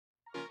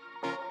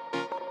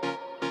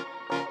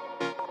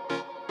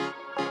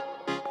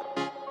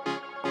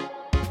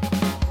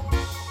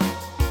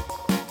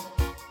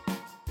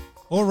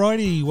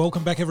Alrighty,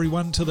 welcome back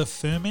everyone to The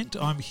Ferment.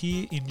 I'm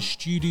here in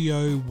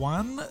Studio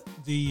 1,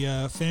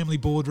 the family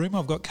boardroom.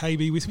 I've got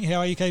KB with me. How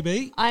are you,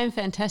 KB? I am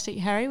fantastic,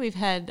 Harry. We've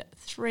had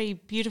 3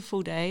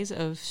 beautiful days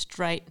of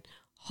straight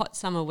hot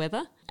summer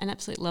weather. An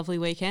absolute lovely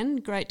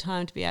weekend. Great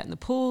time to be out in the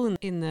pool and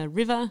in the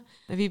river.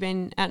 Have you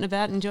been out and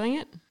about enjoying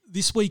it?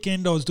 This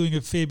weekend I was doing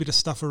a fair bit of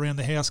stuff around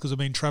the house because I've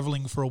been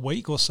travelling for a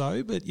week or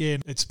so. But yeah,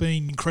 it's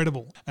been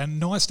incredible and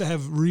nice to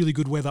have really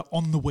good weather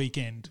on the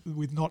weekend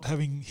with not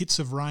having hits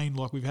of rain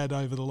like we've had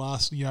over the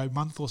last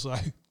month or so.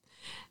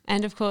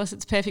 And of course,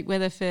 it's perfect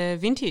weather for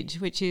vintage,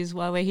 which is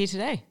why we're here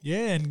today.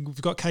 Yeah, and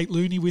we've got Cate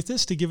Looney with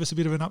us to give us a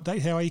bit of an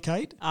update. How are you,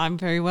 Kate? I'm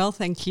very well,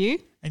 thank you.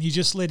 And you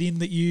just let in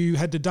that you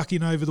had to duck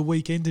in over the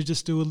weekend to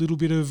just do a little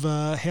bit of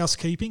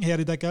housekeeping. How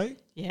did that go?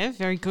 Yeah,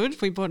 very good.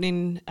 We brought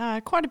in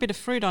quite a bit of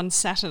fruit on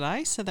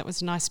Saturday, so that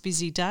was a nice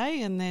busy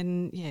day. And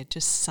then,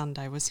 just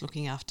Sunday was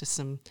looking after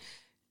some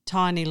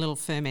tiny little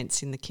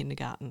ferments in the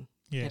kindergarten.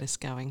 Get us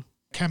going.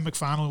 Cam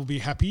McFarlane will be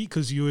happy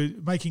because you were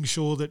making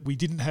sure that we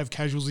didn't have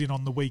casuals in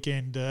on the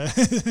weekend.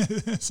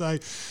 So,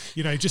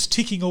 just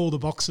ticking all the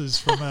boxes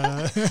from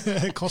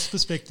a cost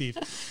perspective.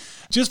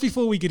 Just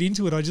before we get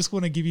into it, I just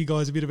want to give you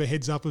guys a bit of a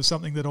heads up of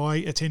something that I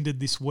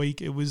attended this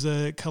week. It was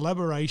a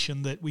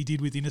collaboration that we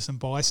did with Innocent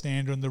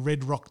Bystander and the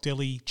Red Rock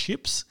Deli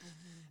chips.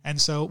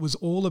 And so it was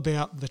all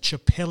about the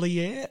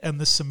chapelier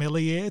and the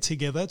sommelier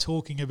together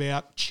talking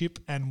about chip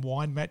and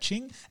wine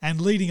matching.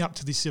 And leading up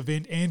to this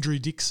event, Andrew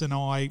Dix and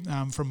I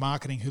from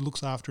marketing, who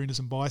looks after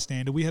Innocent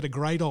Bystander, we had a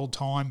great old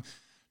time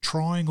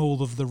trying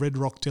all of the Red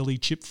Rock Deli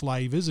chip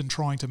flavours and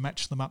trying to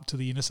match them up to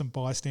the Innocent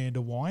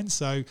Bystander wine.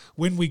 So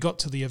when we got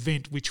to the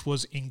event, which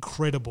was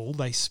incredible,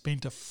 they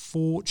spent a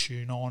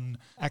fortune on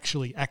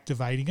actually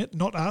activating it.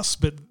 Not us,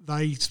 but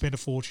they spent a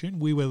fortune.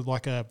 We were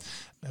like a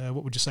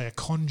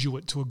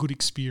conduit to a good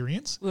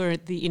experience. We're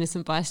at the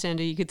Innocent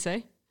Bystander, you could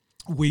say.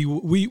 We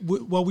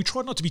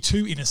tried not to be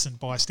too innocent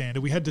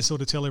bystander. We had to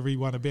sort of tell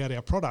everyone about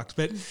our product.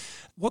 But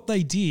what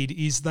they did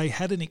is they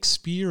had an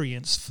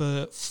experience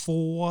for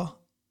 4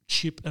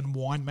 chip and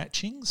wine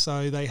matching.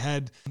 So they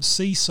had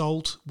sea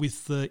salt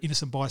with the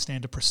Innocent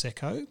Bystander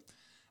Prosecco,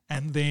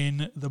 and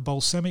then the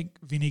balsamic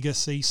vinegar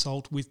sea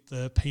salt with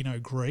the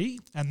Pinot Gris.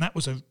 And that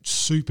was a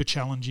super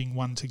challenging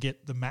one to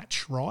get the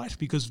match right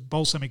because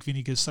balsamic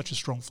vinegar is such a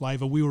strong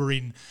flavour. We were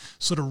in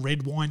sort of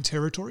red wine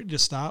territory to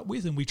start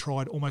with, and we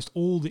tried almost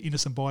all the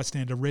Innocent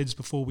Bystander reds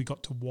before we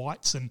got to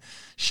whites, and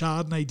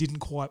Chardonnay didn't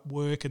quite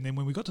work. And then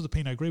when we got to the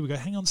Pinot Gris, we go,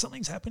 hang on,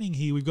 something's happening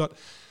here. We've got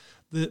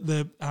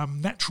the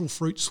natural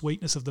fruit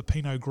sweetness of the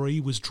Pinot Gris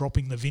was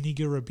dropping the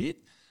vinegar a bit,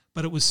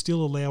 but it was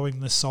still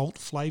allowing the salt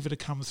flavour to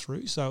come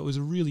through. So it was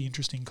a really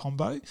interesting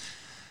combo.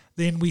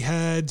 Then we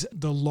had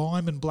the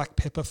lime and black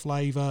pepper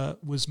flavour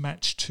was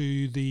matched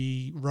to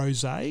the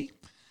rosé.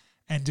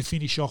 And to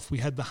finish off, we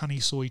had the honey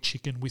soy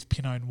chicken with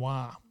Pinot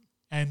Noir.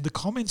 And the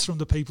comments from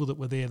the people that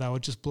were there, they were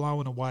just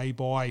blown away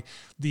by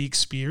the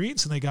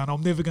experience. And they're going,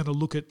 I'm never going to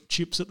look at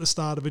chips at the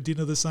start of a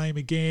dinner the same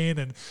again.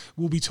 And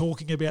we'll be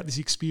talking about this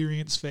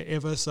experience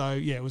forever. So,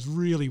 yeah, it was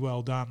really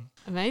well done.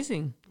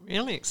 Amazing.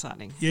 Really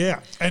exciting. Yeah.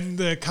 And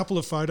a couple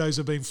of photos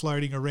have been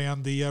floating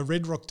around. The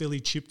Red Rock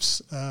Deli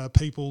Chips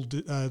people,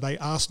 they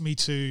asked me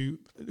to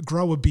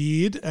grow a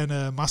beard and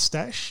a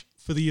mustache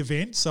for the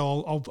event,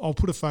 so I'll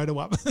put a photo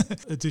up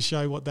to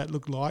show what that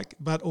looked like.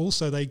 But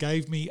also they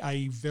gave me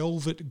a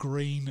velvet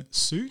green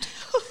suit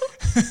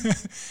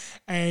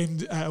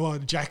and a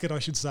jacket, I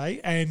should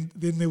say. And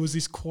then there was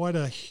this quite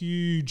a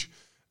huge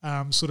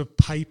sort of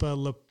paper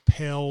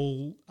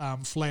lapel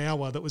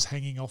flower that was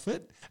hanging off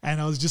it. And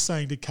I was just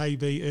saying to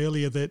KB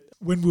earlier that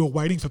when we were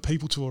waiting for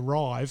people to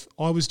arrive,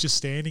 I was just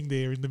standing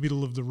there in the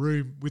middle of the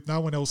room with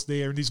no one else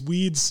there in this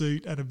weird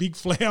suit and a big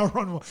flower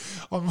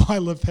on my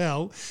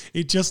lapel.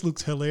 It just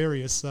looked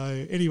hilarious.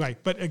 So anyway,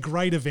 but a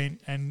great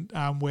event. And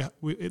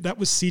that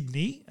was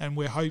Sydney, and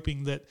we're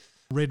hoping that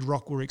Red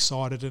Rock were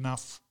excited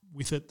enough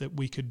with it that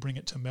we could bring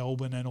it to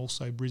Melbourne and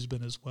also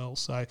Brisbane as well.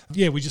 So,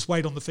 yeah, we just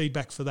wait on the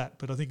feedback for that,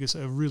 but I think it's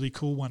a really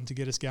cool one to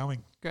get us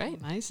going. Great.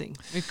 Amazing.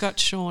 We've got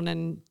Sean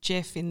and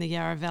Jeff in the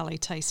Yarra Valley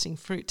tasting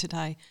fruit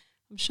today.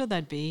 I'm sure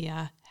they'd be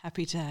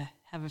happy to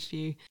have a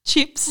few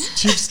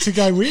chips. Chips to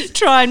go with?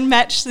 Try and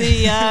match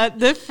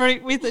the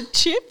fruit with a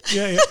chip.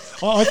 Yeah.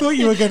 I thought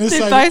you were going to say...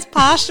 They're both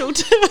partial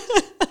to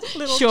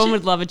little Sean chip.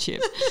 would love a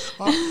chip.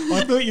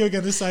 I thought you were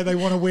going to say they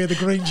want to wear the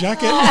green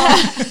jacket.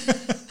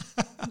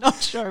 Not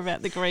sure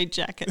about the green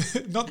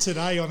jacket. Not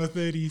today on a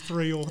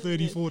 33 or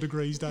 34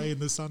 degrees day in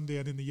the sun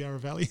down in the Yarra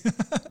Valley.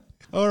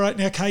 All right.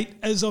 Now, Kate,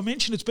 as I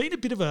mentioned, it's been a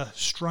bit of a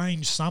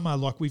strange summer.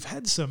 Like we've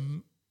had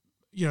some,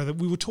 that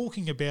we were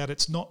talking about,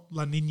 it's not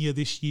La Nina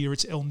this year,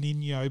 it's El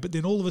Nino. But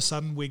then all of a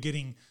sudden we're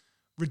getting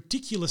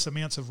ridiculous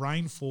amounts of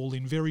rainfall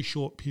in very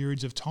short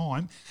periods of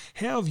time.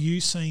 How have you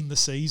seen the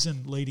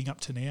season leading up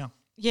to now?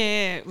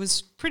 Yeah, it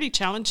was pretty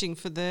challenging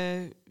for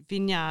the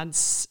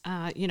vineyards,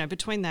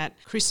 between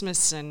that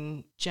Christmas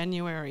and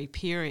January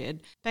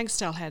period.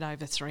 Bankstown had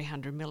over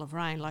 300 mil of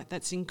rain. Like,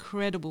 that's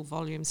incredible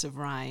volumes of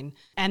rain.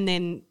 And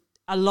then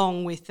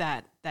along with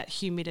that, that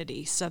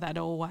humidity. So that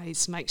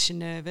always makes you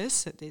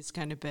nervous that there's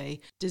going to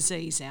be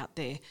disease out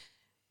there.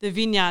 The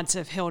vineyards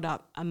have held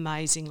up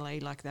amazingly.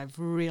 Like they've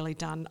really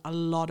done a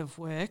lot of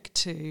work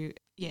to,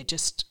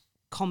 just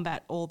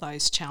combat all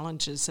those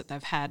challenges that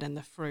they've had, and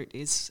the fruit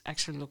is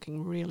actually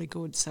looking really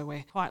good. So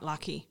we're quite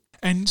lucky.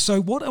 And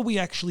so what are we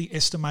actually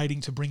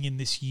estimating to bring in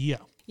this year?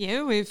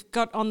 Yeah, we've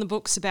got on the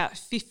books about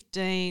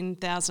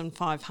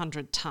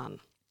 15,500 tonne.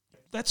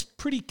 That's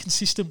pretty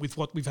consistent with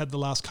what we've had the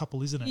last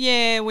couple, isn't it?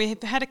 Yeah,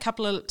 we've had a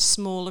couple of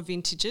smaller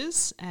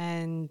vintages,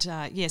 and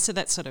so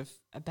that's sort of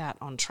about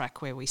on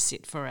track where we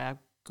sit for our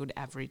good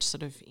average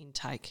sort of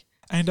intake.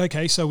 And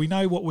okay, so we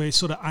know what we're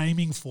sort of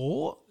aiming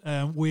for.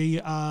 We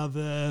are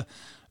the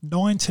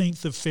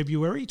 19th of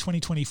February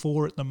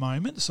 2024 at the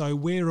moment. So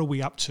where are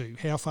we up to?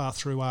 How far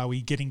through are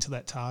we getting to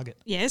that target?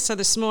 Yeah, so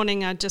this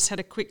morning I just had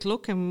a quick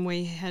look and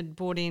we had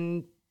brought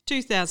in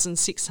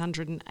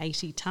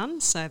 2,680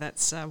 tonnes. So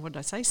that's,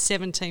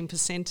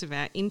 17% of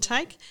our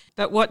intake.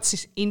 But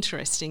what's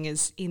interesting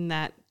is in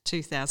that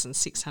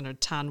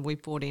 2,600 tonne, we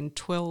brought in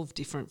 12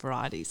 different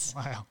varieties.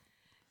 Wow.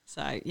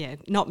 So,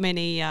 not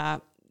many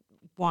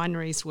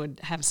wineries would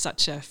have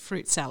such a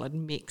fruit salad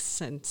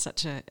mix and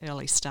such an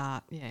early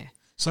start,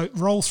 So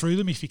roll through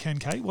them if you can,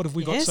 Kate. What have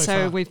we got so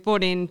far? So we've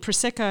brought in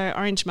Prosecco,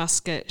 Orange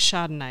Muscat,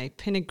 Chardonnay,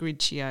 Pinot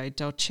Grigio,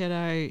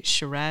 Dolcetto,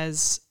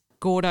 Shiraz,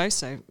 Gordo,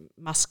 so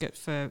Muscat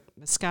for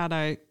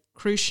Moscato,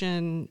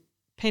 Crucian,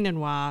 Pinot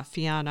Noir,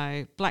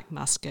 Fiano, Black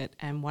Muscat,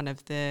 and one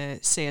of the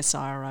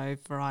CSIRO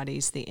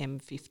varieties, the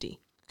M50.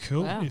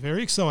 Cool. Wow.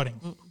 Very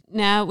exciting.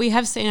 Now, we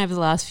have seen over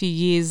the last few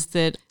years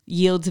that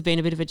yields have been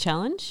a bit of a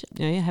challenge,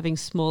 having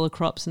smaller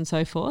crops and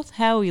so forth.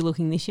 How are we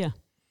looking this year?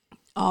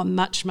 Oh,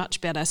 much, much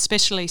better,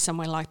 especially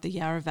somewhere like the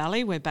Yarra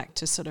Valley. We're back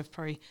to sort of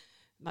pretty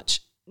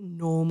much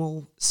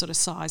normal sort of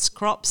size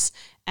crops.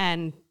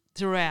 And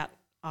throughout,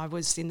 I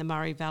was in the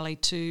Murray Valley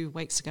 2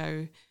 weeks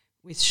ago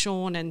with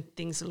Sean, and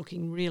things are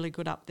looking really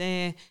good up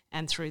there.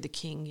 And through the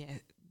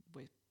King,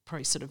 we're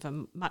probably sort of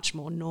a much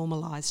more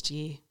normalised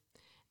year.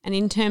 And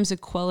in terms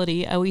of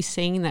quality, are we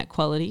seeing that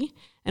quality?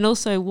 And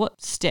also,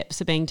 what steps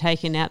are being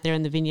taken out there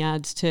in the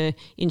vineyards to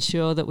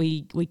ensure that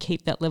we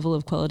keep that level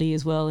of quality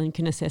as well and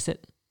can assess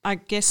it? I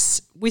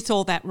guess with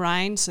all that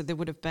rain, so there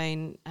would have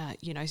been,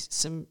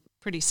 some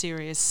pretty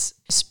serious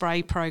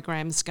spray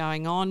programs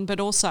going on, but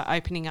also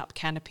opening up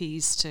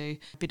canopies to a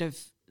bit of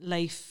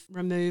leaf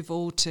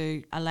removal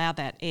to allow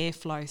that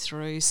airflow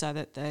through so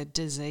that the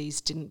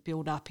disease didn't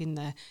build up in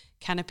the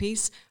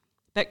canopies.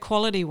 But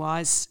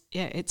quality-wise,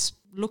 it's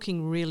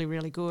looking really,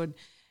 really good.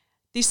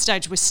 This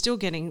stage, we're still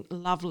getting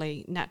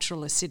lovely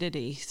natural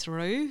acidity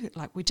through.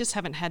 Like, we just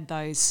haven't had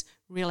those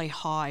really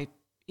high,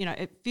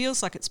 it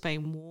feels like it's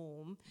been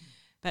warm.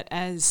 But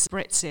as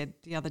Brett said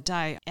the other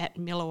day, at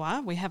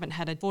Millawa, we haven't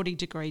had a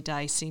 40-degree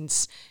day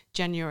since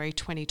January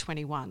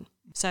 2021.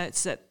 So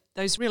it's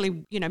those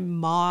really,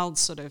 mild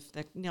sort of,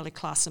 they nearly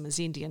class them as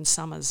Indian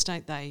summers,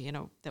 don't they,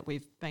 that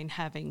we've been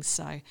having.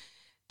 So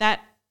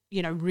that,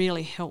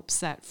 really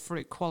helps that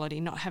fruit quality,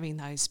 not having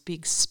those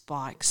big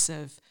spikes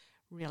of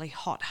really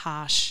hot,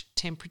 harsh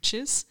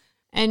temperatures.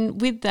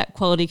 And with that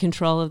quality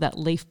control of that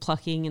leaf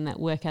plucking and that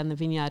work out in the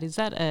vineyard, is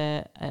that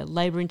a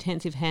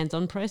labour-intensive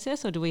hands-on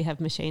process, or do we have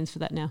machines for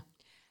that now?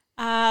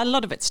 A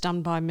lot of it's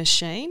done by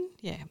machine,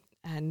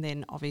 and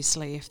then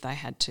obviously if they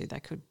had to, they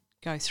could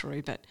go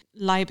through. But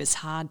labour's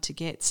hard to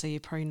get, so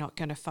you're probably not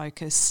going to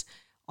focus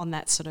on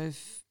that sort of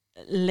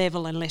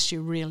level unless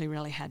you really,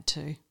 really had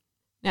to.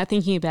 Now,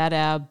 thinking about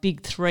our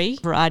big 3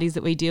 varieties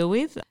that we deal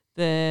with,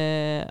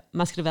 the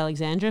Muscat of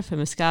Alexandria for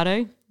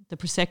Moscato, the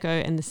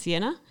Prosecco and the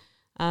Sienna,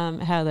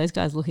 how are those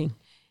guys looking?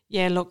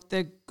 Yeah, look,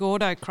 the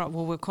Gordo crop,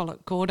 well, we'll call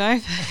it Gordo.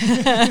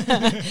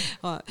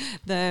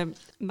 The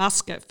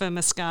Muscat for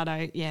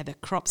Moscato, the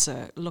crops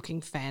are looking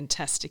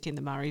fantastic in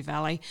the Murray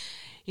Valley.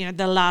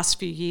 The last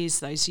few years,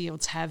 those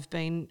yields have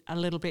been a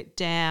little bit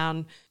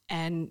down,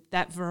 and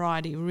that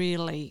variety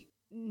really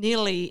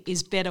nearly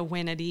is better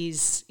when it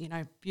is,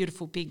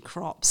 beautiful big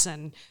crops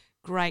and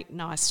great,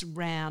 nice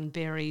round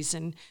berries.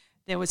 And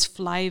there was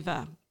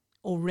flavour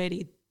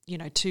already,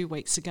 2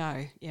 weeks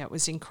ago. Yeah, it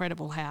was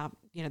incredible how,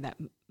 that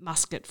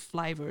muscat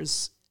flavour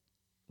was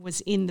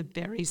in the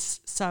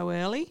berries so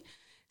early.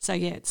 So,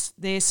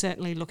 they're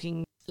certainly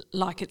looking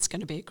like it's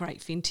going to be a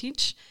great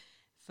vintage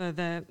for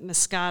the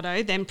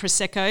Moscato. Then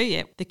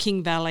Prosecco, the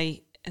King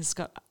Valley has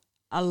got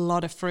a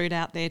lot of fruit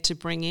out there to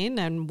bring in,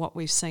 and what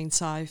we've seen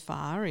so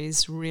far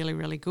is really,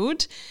 really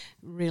good,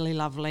 really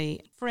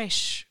lovely,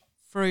 fresh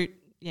fruit,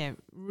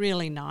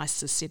 really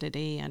nice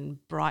acidity and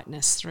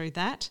brightness through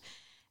that.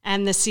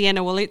 And the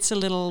Sienna, well, it's a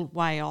little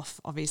way off,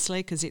 obviously,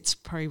 because it's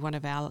probably one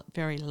of our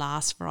very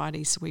last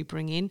varieties we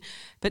bring in.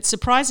 But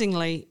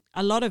surprisingly,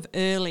 a lot of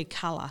early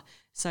colour.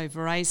 So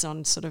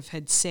Veraison sort of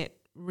had set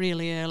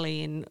really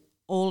early in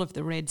all of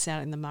the reds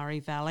out in the Murray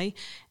Valley,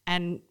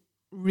 and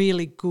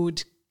really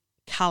good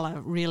colour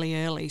really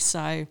early.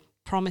 So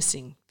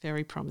promising,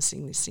 very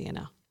promising, this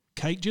Sienna.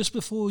 Kate, just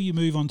before you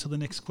move on to the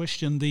next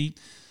question, the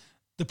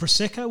The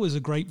Prosecco is a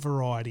great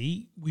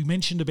variety. We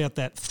mentioned about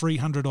that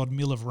 300 odd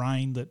mil of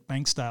rain that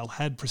Banksdale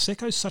had.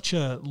 Prosecco's such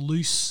a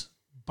loose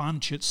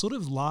bunch. It sort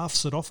of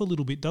laughs it off a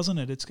little bit, doesn't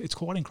it? It's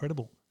quite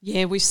incredible.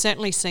 Yeah, we've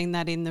certainly seen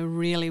that in the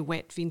really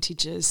wet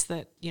vintages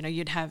that,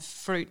 you'd have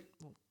fruit.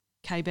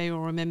 KB will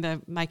remember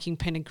making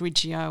Pinot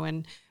Grigio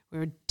and we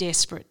were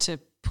desperate to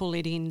pull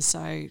it in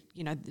so,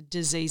 the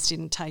disease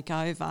didn't take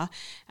over,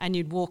 and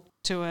you'd walk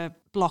to a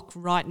block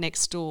right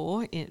next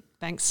door at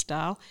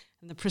Banksdale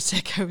and the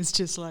Prosecco was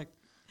just like,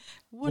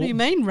 what do you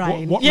mean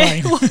rain? What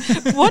rain?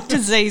 What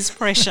disease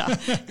pressure?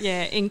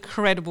 Yeah,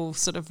 incredible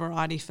sort of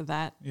variety for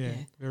that. Yeah,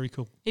 very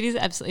cool. It is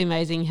absolutely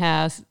amazing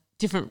how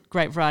different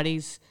grape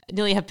varieties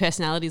nearly have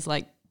personalities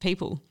like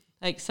people.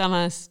 Like some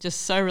are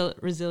just so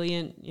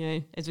resilient,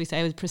 as we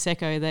say with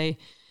Prosecco, they,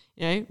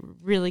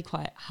 really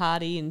quite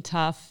hardy and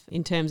tough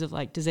in terms of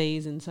like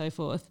disease and so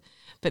forth.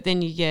 But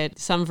then you get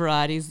some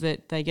varieties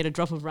that they get a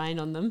drop of rain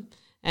on them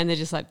and they're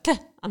just like,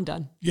 I'm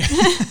done. Yeah.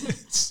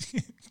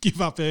 Give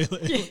up early.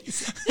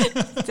 Yes,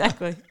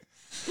 exactly.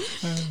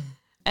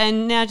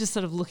 And now just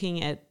sort of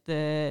looking at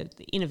the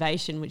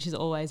innovation, which is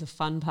always a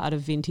fun part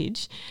of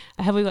vintage.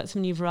 Have we got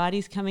some new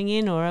varieties coming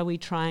in, or are we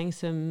trying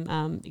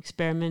some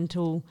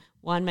experimental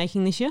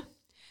winemaking this year?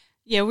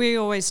 Yeah, we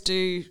always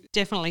do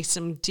definitely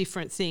some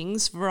different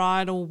things.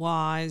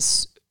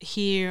 Varietal-wise,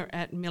 here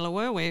at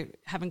Millewer, we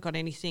haven't got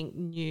anything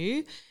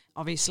new.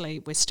 Obviously,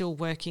 we're still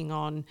working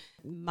on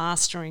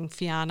mastering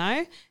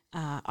Fiano.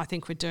 I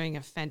think we're doing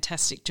a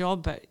fantastic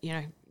job, but,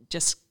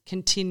 just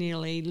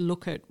continually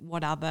look at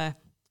what other,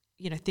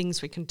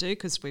 things we can do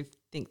because we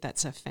think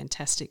that's a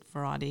fantastic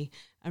variety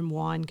and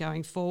wine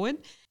going forward.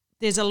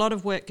 There's a lot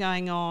of work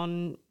going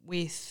on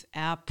with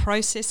our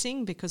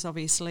processing because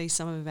obviously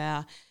some of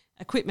our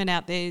equipment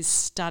out there is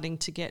starting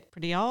to get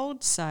pretty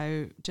old.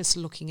 So just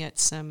looking at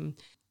some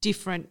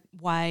different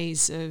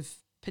ways of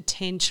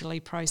potentially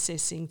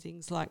processing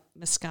things like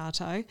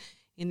Moscato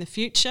in the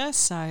future.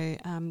 So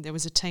there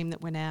was a team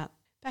that went out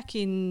back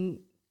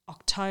in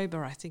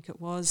October, I think it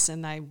was,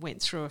 and they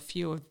went through a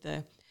few of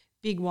the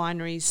big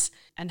wineries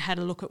and had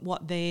a look at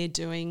what they're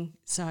doing.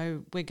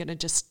 So we're going to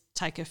just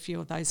take a few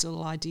of those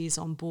little ideas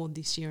on board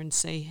this year and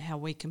see how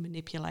we can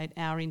manipulate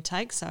our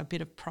intake. So a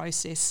bit of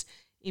process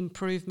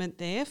improvement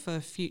there for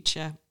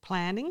future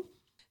planning.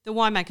 The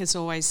winemaker's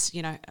always,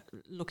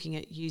 looking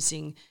at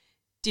using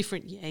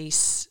different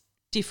yeasts,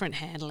 different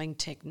handling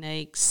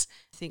techniques.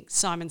 I think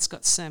Simon's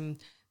got some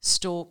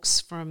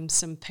stalks from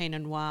some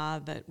Pinot Noir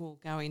that will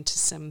go into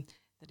some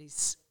that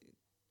he's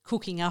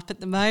cooking up at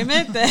the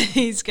moment that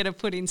he's going to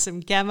put in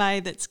some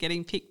Gamay that's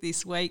getting picked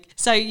this week.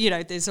 So,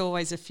 there's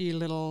always a few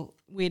little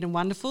weird and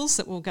wonderfuls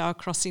that will go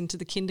across into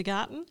the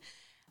kindergarten.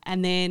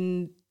 And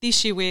then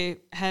this year we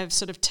have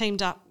sort of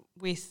teamed up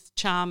with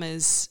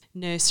Chalmers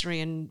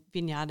Nursery and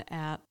Vineyard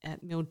out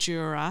at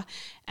Mildura,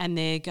 and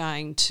they're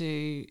going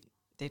to,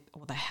 they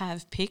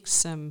have picked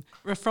some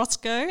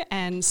Refrosco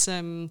and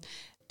some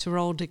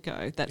Tyrol de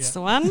Go, that's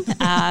the one.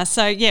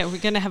 So, we're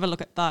going to have a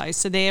look at those.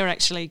 So they're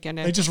actually going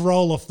to... They just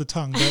roll off the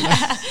tongue, don't they?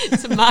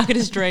 It's a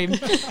marketer's dream.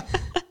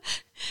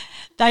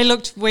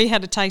 We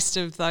had a taste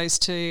of those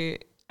two.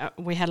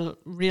 We had a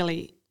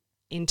really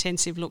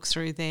intensive look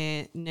through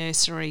their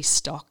nursery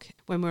stock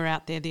when we were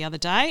out there the other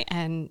day,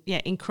 and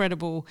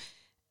incredible.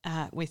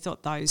 We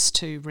thought those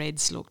two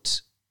reds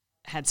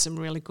had some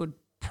really good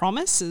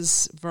promise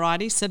as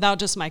varieties, so they'll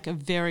just make a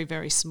very,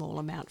 very small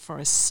amount for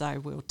us, so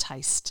we'll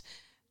taste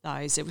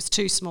those. It was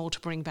too small to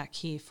bring back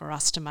here for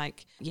us to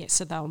make,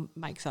 so they'll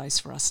make those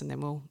for us, and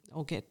then we'll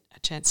all get a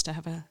chance to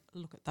have a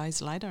look at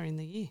those later in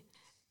the year.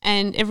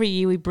 And every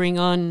year we bring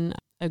on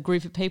a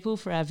group of people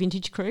for our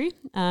vintage crew.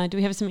 Do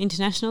we have some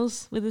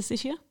internationals with us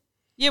this year?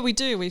 Yeah, we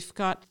do. We've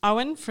got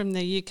Owen from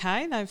the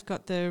UK. They've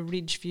got the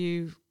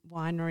Ridgeview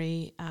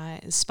Winery,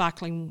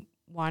 sparkling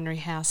winery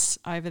house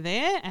over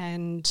there,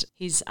 and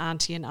his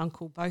auntie and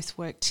uncle both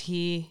worked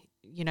here,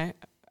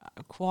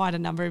 quite a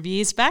number of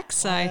years back.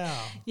 So,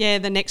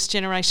 the next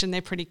generation,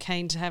 they're pretty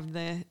keen to have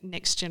the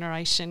next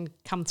generation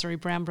come through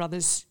Brown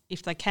Brothers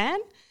if they can.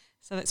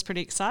 So that's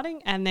pretty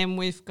exciting. And then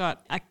we've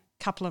got a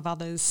couple of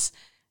others,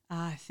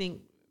 I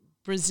think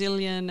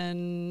Brazilian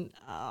and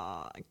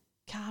I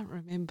can't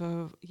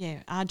remember,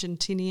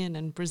 Argentinian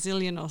and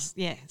Brazilian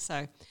so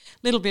a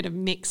little bit of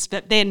mix,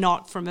 but they're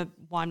not from a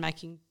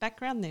winemaking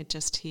background. They're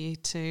just here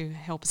to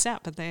help us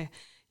out, but they're,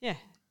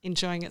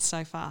 enjoying it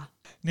so far.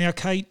 Now,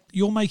 Kate,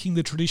 you're making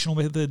the traditional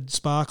method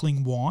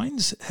sparkling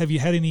wines. Have you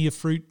had any of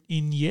fruit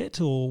in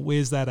yet, or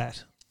where's that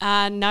at?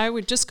 No,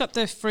 we've just got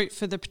the fruit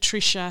for the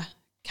Patricia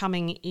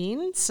coming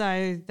in.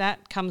 So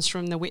that comes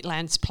from the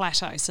Whitlands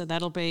Plateau. So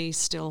that'll be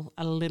still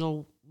a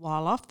little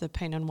while off, the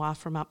Pinot Noir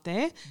from up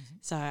there. Mm-hmm.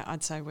 So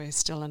I'd say we're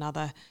still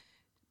another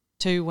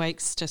 2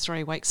 weeks to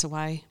 3 weeks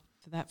away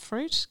for that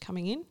fruit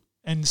coming in.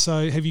 And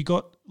so have you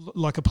got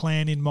like a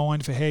plan in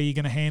mind for how you're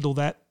going to handle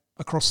that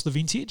across the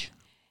vintage?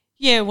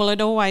 Yeah, well, it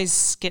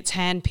always gets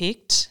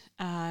hand-picked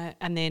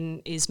and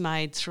then is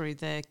made through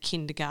the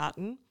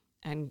kindergarten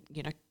and,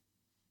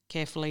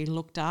 carefully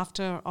looked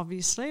after,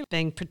 obviously,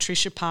 being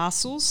Patricia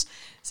parcels.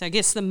 So I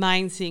guess the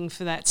main thing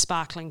for that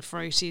sparkling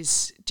fruit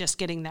is just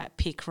getting that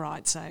pick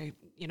right. So,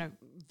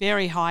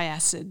 very high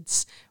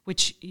acids,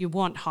 which you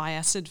want high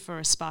acid for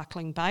a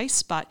sparkling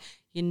base, but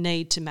you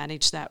need to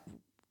manage that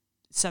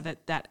so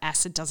that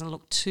acid doesn't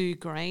look too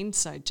green.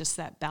 So just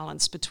that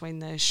balance between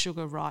the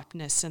sugar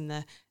ripeness and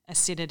the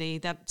acidity,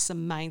 that's the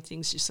main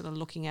things you're sort of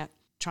looking at,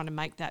 trying to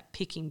make that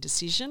picking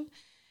decision.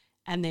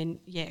 And then,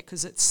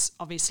 because it's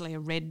obviously a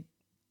red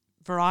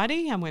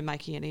variety and we're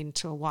making it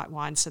into a white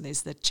wine, so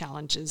there's the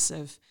challenges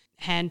of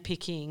hand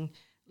picking,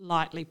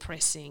 lightly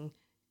pressing,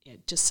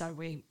 just so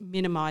we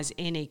minimise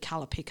any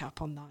colour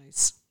pickup on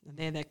those. And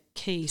they're the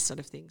key sort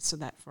of things to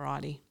that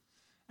variety.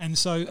 And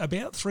so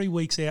about 3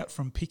 weeks out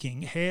from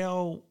picking,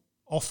 how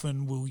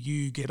often will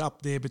you get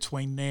up there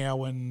between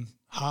now and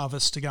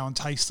harvest to go and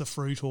taste the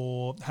fruit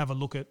or have a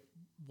look at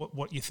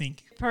what you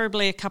think?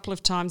 Probably a couple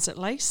of times at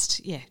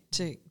least,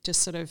 to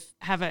just sort of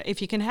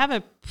if you can have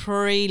a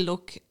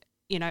pre-look,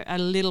 a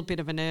little bit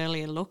of an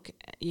earlier look,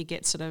 you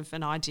get sort of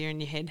an idea in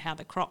your head how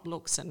the crop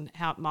looks and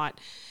how it might,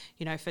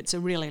 if it's a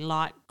really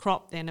light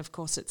crop, then of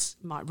course it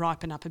might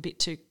ripen up a bit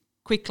too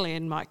quickly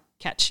and might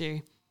catch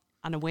you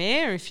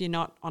unaware if you're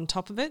not on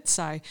top of it.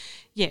 So,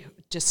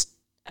 just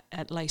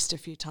at least a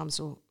few times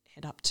we'll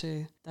head up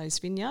to those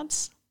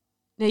vineyards.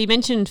 Now, you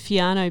mentioned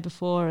Fiano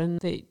before and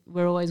that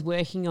we're always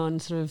working on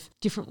sort of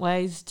different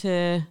ways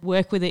to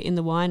work with it in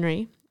the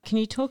winery. Can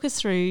you talk us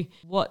through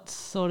what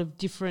sort of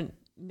different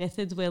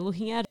methods we're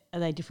looking at? Are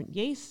they different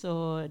yeasts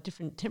or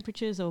different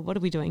temperatures, or what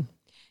are we doing?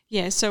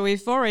 Yeah, so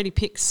we've already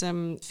picked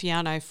some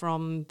Fiano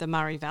from the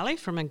Murray Valley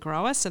from a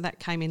grower. So that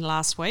came in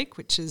last week,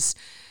 which is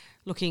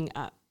looking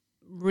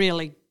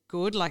really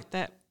good. Like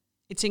that,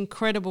 it's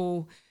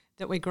incredible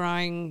that we're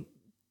growing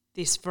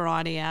this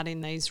variety out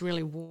in these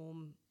really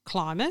warm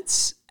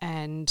climates,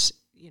 and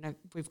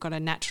we've got a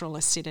natural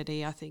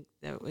acidity. I think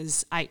that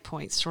was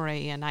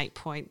 8.3 and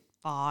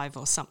 8.5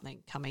 or something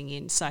coming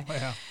in. So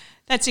wow.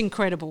 That's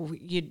incredible.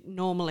 You'd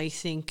normally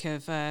think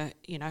of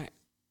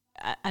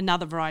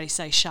another variety,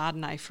 say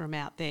Chardonnay from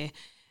out there,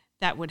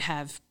 that would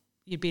have,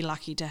 you'd be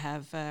lucky to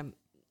have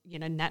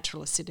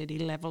natural acidity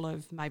level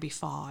of maybe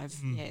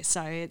 5.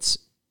 So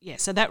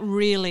that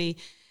really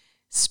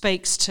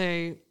speaks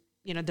to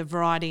the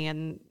variety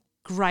and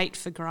great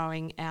for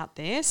growing out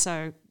there.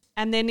 So,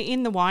 and then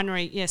in the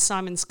winery,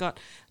 Simon's got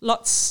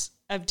lots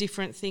of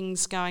different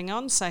things going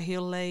on. So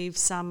he'll leave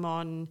some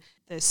on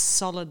the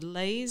solid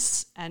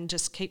lees and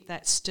just keep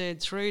that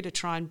stirred through to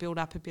try and build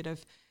up a bit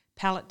of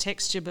palate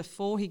texture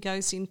before he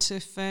goes into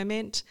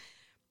ferment.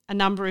 A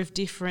number of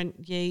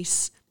different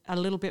yeasts. A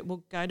little bit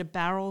will go to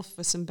barrel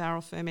for some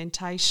barrel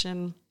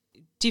fermentation.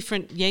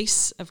 Different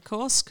yeasts, of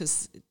course,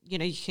 because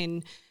you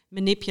can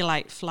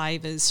manipulate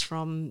flavours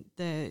from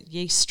the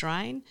yeast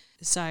strain.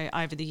 So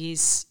over the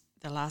years,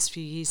 the last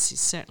few years, he's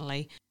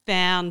certainly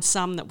found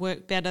some that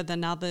work better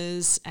than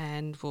others,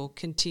 and will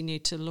continue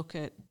to look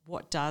at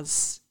what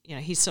does.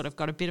 He's sort of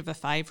got a bit of a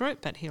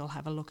favourite, but he'll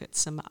have a look at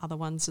some other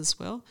ones as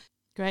well.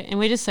 Great. And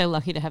we're just so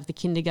lucky to have the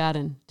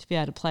kindergarten to be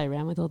able to play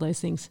around with all those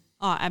things.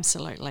 Oh,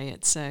 absolutely.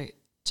 It's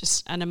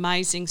just an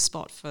amazing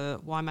spot for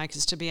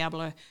winemakers to be able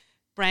to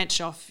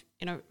branch off.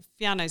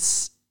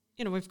 Fiano's,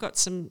 we've got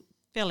some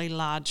fairly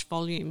large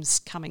volumes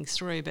coming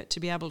through, but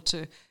to be able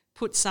to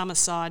put some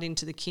aside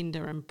into the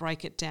kinder and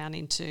break it down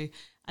into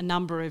a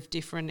number of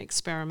different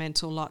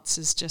experimental lots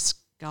is just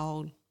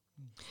gold.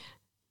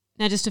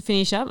 Now, just to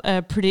finish up,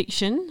 a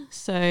prediction.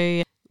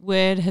 So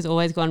word has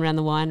always gone around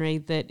the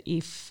winery that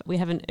if we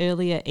have an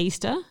earlier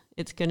Easter,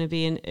 it's going to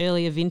be an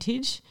earlier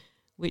vintage,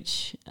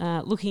 which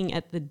looking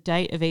at the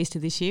date of Easter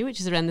this year, which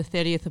is around the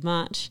 30th of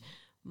March,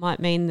 might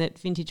mean that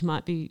vintage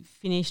might be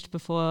finished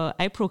before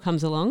April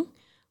comes along.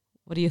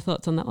 What are your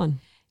thoughts on that one?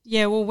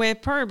 Yeah, well, we're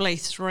probably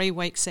 3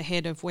 weeks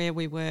ahead of where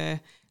we were.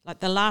 Like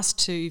the last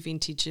 2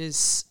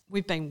 vintages,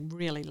 we've been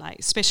really late,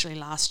 especially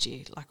last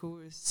year.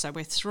 So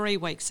we're 3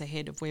 weeks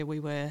ahead of where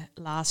we were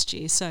last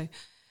year. So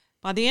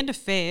by the end of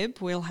Feb,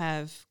 we'll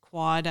have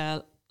quite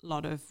a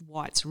lot of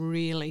whites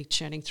really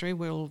churning through.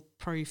 We'll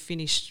probably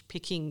finish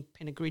picking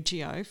Pinot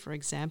Grigio, for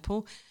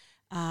example.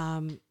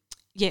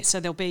 So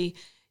there'll be,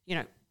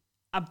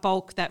 a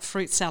bulk, that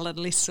fruit salad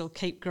list will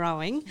keep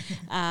growing.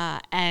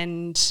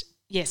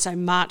 So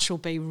March will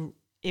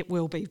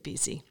be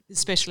busy,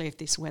 especially if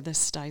this weather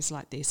stays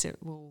like this. It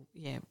will,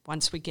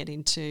 once we get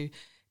into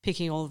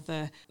picking all of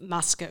the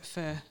muscat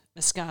for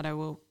Moscato,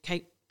 we'll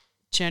keep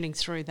churning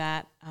through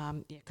that,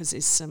 because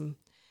there's some,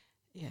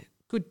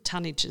 good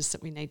tonnages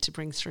that we need to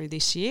bring through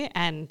this year.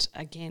 And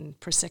again,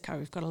 Prosecco,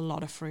 we've got a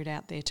lot of fruit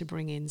out there to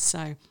bring in.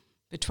 So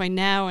between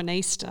now and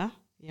Easter,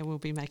 we'll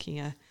be making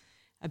a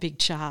big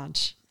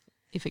charge.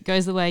 If it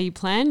goes the way you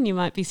plan, you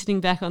might be sitting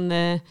back in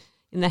the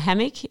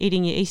hammock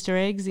eating your Easter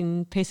eggs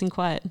in peace and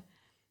quiet.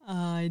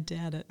 I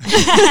doubt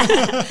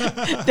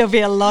it. There'll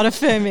be a lot of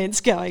ferments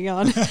going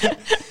on.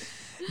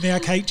 Now,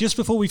 Kate, just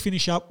before we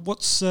finish up,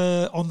 what's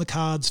on the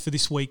cards for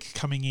this week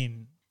coming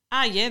in?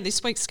 Yeah,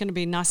 this week's going to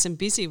be nice and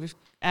busy. We've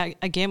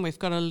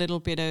got a little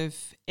bit of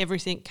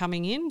everything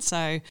coming in.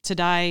 So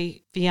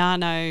today,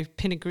 Viano,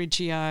 Pinot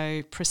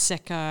Grigio,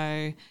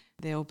 Prosecco.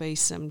 There'll be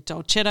some more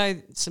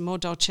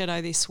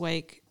Dolcetto this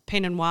week.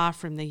 Pinot Noir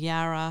from the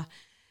Yarra.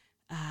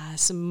 I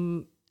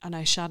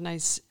know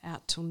Chardonnay's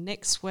out till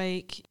next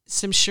week.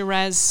 Some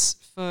Shiraz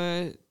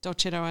for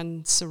Dolcetto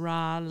and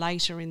Syrah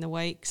later in the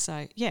week.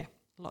 So, yeah,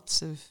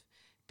 lots of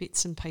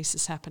bits and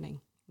pieces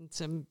happening. And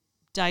some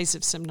days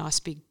of some nice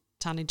big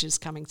tonnages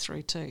coming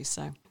through too.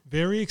 So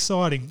very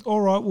exciting.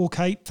 All right, well,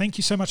 Kate, thank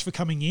you so much for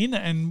coming in.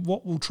 And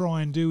what we'll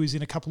try and do is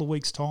in a couple of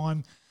weeks'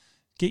 time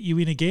get you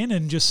in again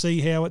and just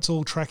see how it's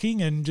all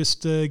tracking and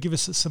just give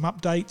us some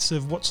updates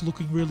of what's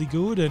looking really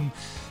good and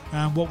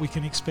what we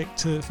can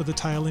expect for the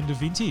tail end of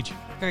vintage.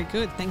 Very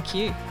good, thank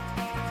you.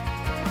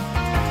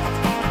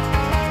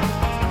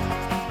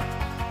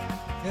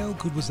 How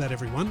good was that,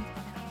 everyone?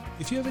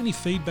 If you have any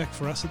feedback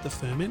for us at The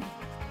Ferment,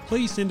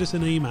 please send us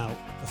an email,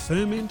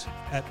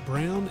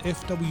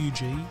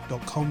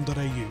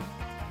 theferment@brownfwg.com.au.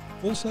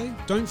 Also,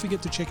 don't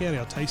forget to check out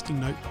our Tasting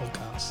Note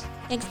podcast.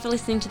 Thanks for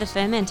listening to The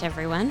Ferment,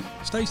 everyone.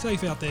 Stay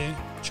safe out there,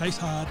 chase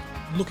hard,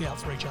 look out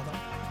for each other.